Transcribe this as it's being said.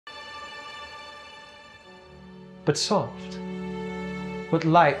but soft. What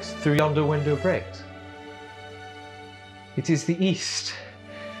light through yonder window breaks? It is the east,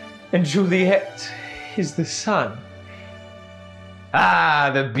 and Juliet is the sun.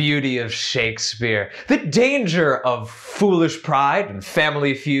 Ah, the beauty of Shakespeare, the danger of foolish pride and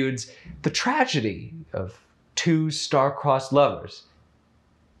family feuds, the tragedy of two star-crossed lovers.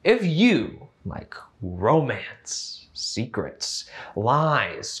 If you like romance, secrets,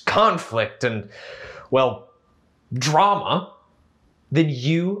 lies, conflict, and, well, drama, then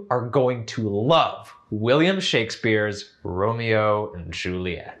you are going to love William Shakespeare's Romeo and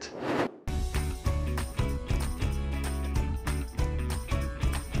Juliet.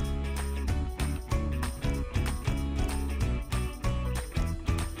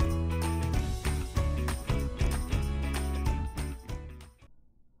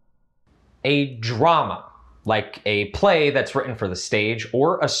 A drama, like a play that's written for the stage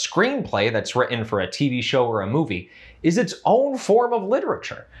or a screenplay that's written for a TV show or a movie, is its own form of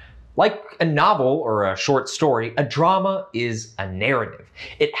literature. Like a novel or a short story, a drama is a narrative.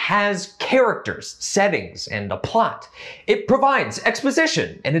 It has characters, settings, and a plot. It provides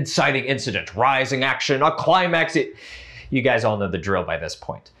exposition, an inciting incident, rising action, a climax. You guys all know the drill by this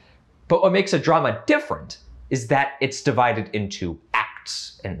point. But what makes a drama different is that it's divided into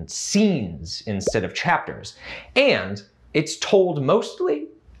acts and scenes instead of chapters. And it's told mostly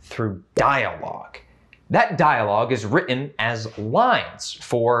through dialogue. That dialogue is written as lines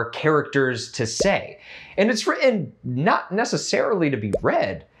for characters to say. And it's written not necessarily to be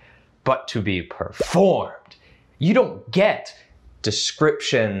read, but to be performed. You don't get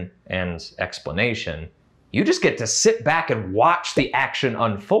description and explanation. You just get to sit back and watch the action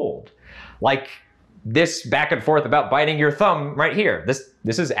unfold. Like this back and forth about biting your thumb right here.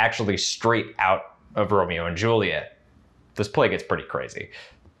 This is actually straight out of Romeo and Juliet. This play gets pretty crazy.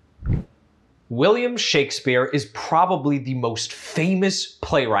 William Shakespeare is probably the most famous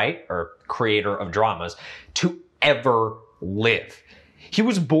playwright or creator of dramas to ever live. He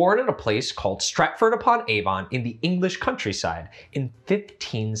was born in a place called Stratford-upon-Avon in the English countryside in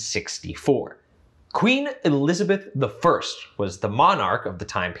 1564. Queen Elizabeth I was the monarch of the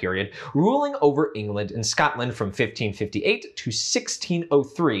time period, ruling over England and Scotland from 1558 to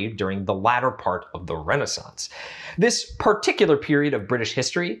 1603 during the latter part of the Renaissance. This particular period of British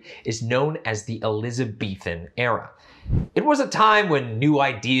history is known as the Elizabethan era. It was a time when new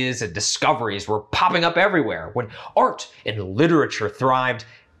ideas and discoveries were popping up everywhere, when art and literature thrived,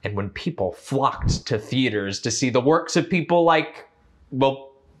 and when people flocked to theaters to see the works of people like,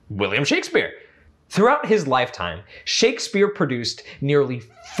 well, William Shakespeare. Throughout his lifetime, Shakespeare produced nearly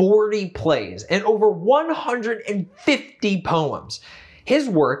 40 plays and over 150 poems. His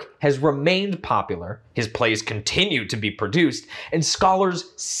work has remained popular, his plays continue to be produced, and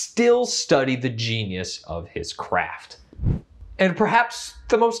scholars still study the genius of his craft. And perhaps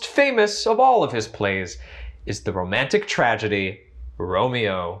the most famous of all of his plays is the romantic tragedy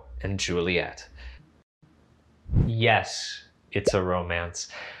Romeo and Juliet. Yes, it's a romance,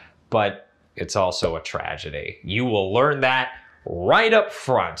 but it's also a tragedy. You will learn that right up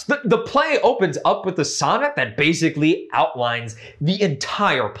front. The play opens up with a sonnet that basically outlines the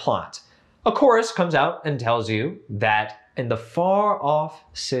entire plot. A chorus comes out and tells you that in the far-off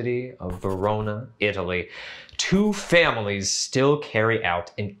city of Verona, Italy, two families still carry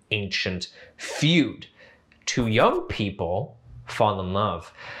out an ancient feud. Two young people fall in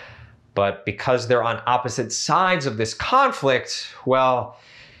love, but because they're on opposite sides of this conflict, well,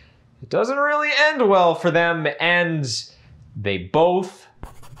 it doesn't really end well for them, and they both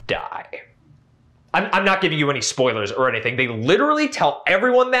die. I'm not giving you any spoilers or anything. They literally tell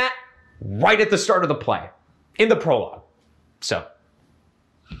everyone that right at the start of the play, in the prologue. So,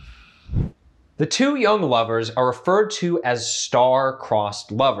 the two young lovers are referred to as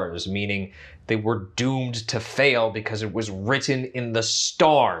star-crossed lovers, meaning they were doomed to fail because it was written in the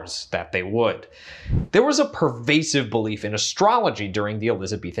stars that they would. There was a pervasive belief in astrology during the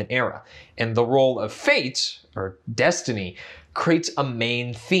Elizabethan era, and the role of fate, or destiny, creates a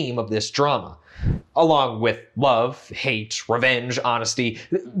main theme of this drama. Along with love, hate, revenge, honesty,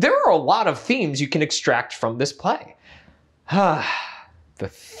 there are a lot of themes you can extract from this play. The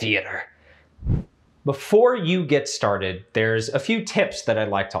theater. Before you get started, there's a few tips that I'd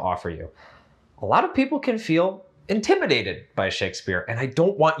like to offer you. A lot of people can feel intimidated by Shakespeare, and I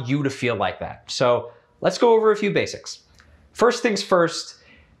don't want you to feel like that. So let's go over a few basics. First things first,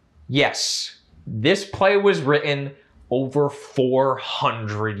 yes, this play was written over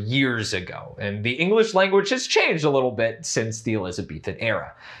 400 years ago, and the English language has changed a little bit since the Elizabethan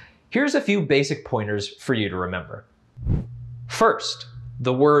era. Here's a few basic pointers for you to remember. First,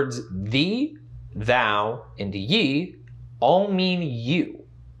 the words "the" thou, and ye all mean you,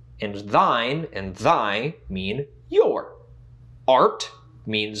 and thine and thy mean your. Art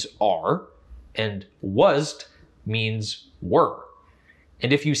means are, and was't means were.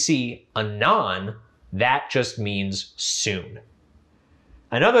 And if you see anon, that just means soon.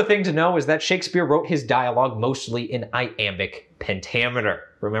 Another thing to know is that Shakespeare wrote his dialogue mostly in iambic pentameter.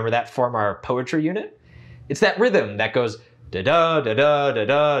 Remember that from our poetry unit? It's that rhythm that goes da-da, da-da,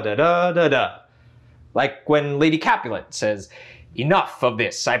 da-da, da-da, da-da. Like when Lady Capulet says, "Enough of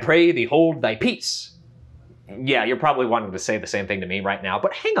this, I pray thee hold thy peace." Yeah, you're probably wanting to say the same thing to me right now,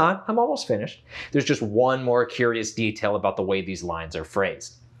 but hang on, I'm almost finished. There's just one more curious detail about the way these lines are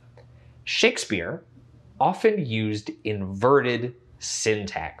phrased. Shakespeare often used inverted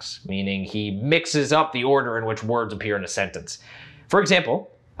syntax, meaning he mixes up the order in which words appear in a sentence. For example,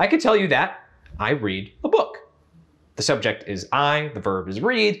 I could tell you that I read a book. The subject is I, the verb is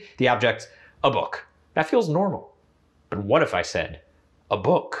read, the object, a book. That feels normal. But what if I said, a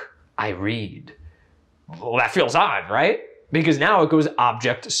book I read? Well, that feels odd, right? Because now it goes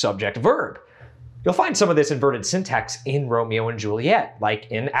object, subject, verb. You'll find some of this inverted syntax in Romeo and Juliet, like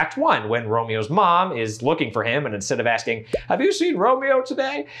in Act 1, when Romeo's mom is looking for him, and instead of asking, "Have you seen Romeo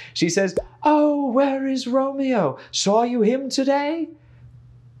today?" she says, "Oh, where is Romeo? Saw you him today?"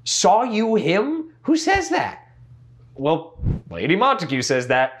 Saw you him? Who says that? Well, Lady Montague says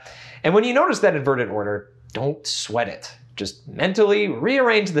that. And when you notice that inverted order, don't sweat it. Just mentally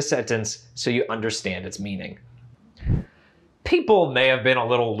rearrange the sentence so you understand its meaning. People may have been a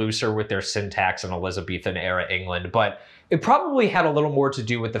little looser with their syntax in Elizabethan era England, but it probably had a little more to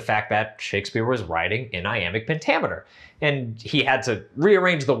do with the fact that Shakespeare was writing in iambic pentameter, and he had to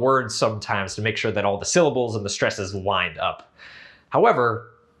rearrange the words sometimes to make sure that all the syllables and the stresses lined up.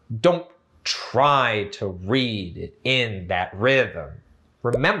 However, don't try to read it in that rhythm.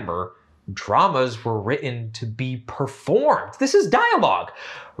 Remember, dramas were written to be performed. This is dialogue.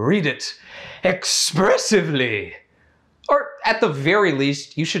 Read it expressively. Or at the very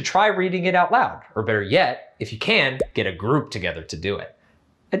least, you should try reading it out loud. Or better yet, if you can, get a group together to do it.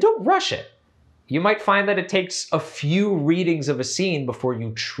 And don't rush it. You might find that it takes a few readings of a scene before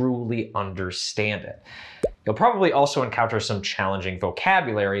you truly understand it. You'll probably also encounter some challenging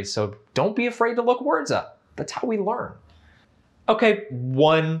vocabulary, so don't be afraid to look words up. That's how we learn. Okay,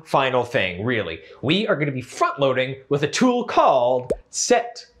 one final thing, really. We are going to be front-loading with a tool called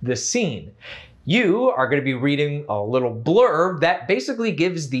Set the Scene. You are going to be reading a little blurb that basically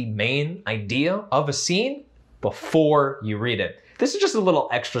gives the main idea of a scene before you read it. This is just a little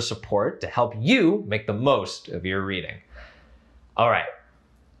extra support to help you make the most of your reading. All right,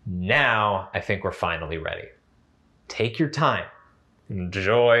 now I think we're finally ready. Take your time,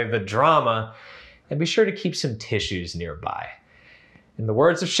 enjoy the drama, and be sure to keep some tissues nearby. In the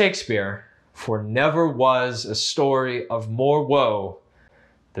words of Shakespeare, "For never was a story of more woe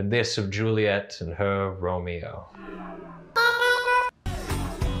than this of Juliet and her Romeo."